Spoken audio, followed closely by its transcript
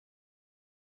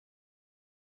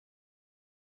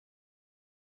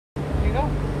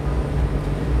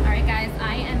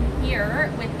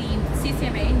here with the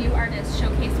CCMA New Artist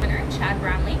Showcase winner, Chad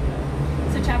Brownlee.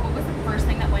 So Chad, what was the first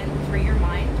thing that went through your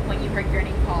mind when you heard your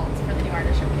name called for the New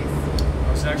Artist Showcase?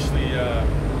 I was actually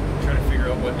trying to figure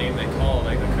out what name they called.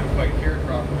 I couldn't quite hear it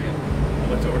properly. And I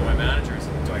looked over to my manager and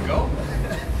said, "Do I go?"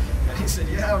 And he said,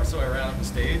 "Yeah." So I ran up the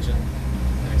stage and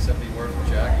I accepted the award from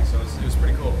Jackie. So it was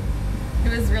pretty cool.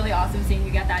 It was really awesome seeing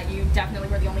you get that. You definitely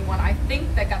were the only one, I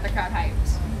think, that got the crowd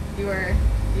hyped.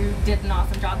 You did an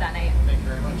awesome job that night. Thank you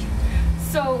very much.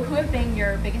 So who have been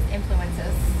your biggest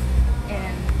influences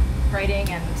in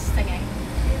writing and singing?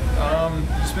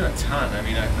 There's been a ton. I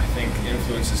mean, I think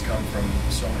influences come from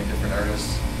so many different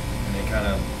artists, and they kind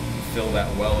of fill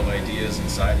that well of ideas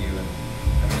inside you. And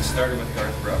I mean, it started with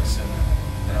Garth Brooks, and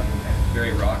I'm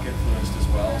very rock influenced as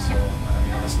well. So I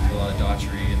mean, I listen to a lot of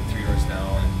Daughtry and Three Doors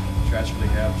Down, and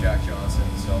tragically have Jack Johnson.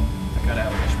 So I kind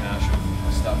of have a mishmash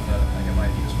of stuff that I get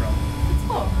my ideas from. That's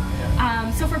cool.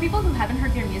 Yeah. So for people who haven't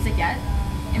heard your music yet,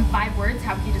 in 5 words,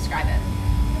 how would you describe it?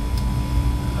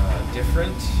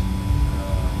 Different,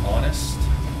 honest,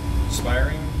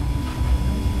 inspiring.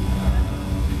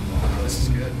 This is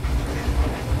good.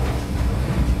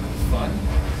 Fun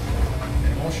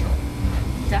and emotional.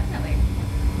 Definitely.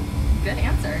 Good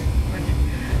answer.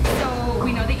 So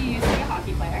we know that you used to be a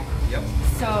hockey player. Yep.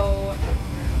 So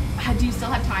do you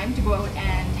still have time to go out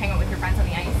and hang out with your friends on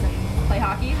the ice and play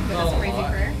hockey with this crazy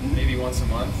career? Maybe once a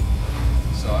month.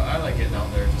 So I like getting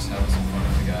out there, just having some fun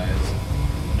with the guys.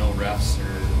 No refs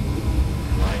or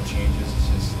line changes. It's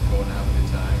just going and having a good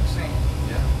time. So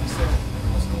yeah, just there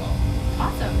every once in a while.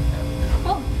 Awesome. Yeah.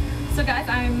 Cool. So guys,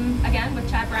 I'm again with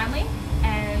Chad Brownlee,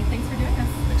 and thanks for doing this.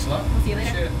 Thanks a lot. We'll see you later.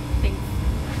 Appreciate it. Thanks.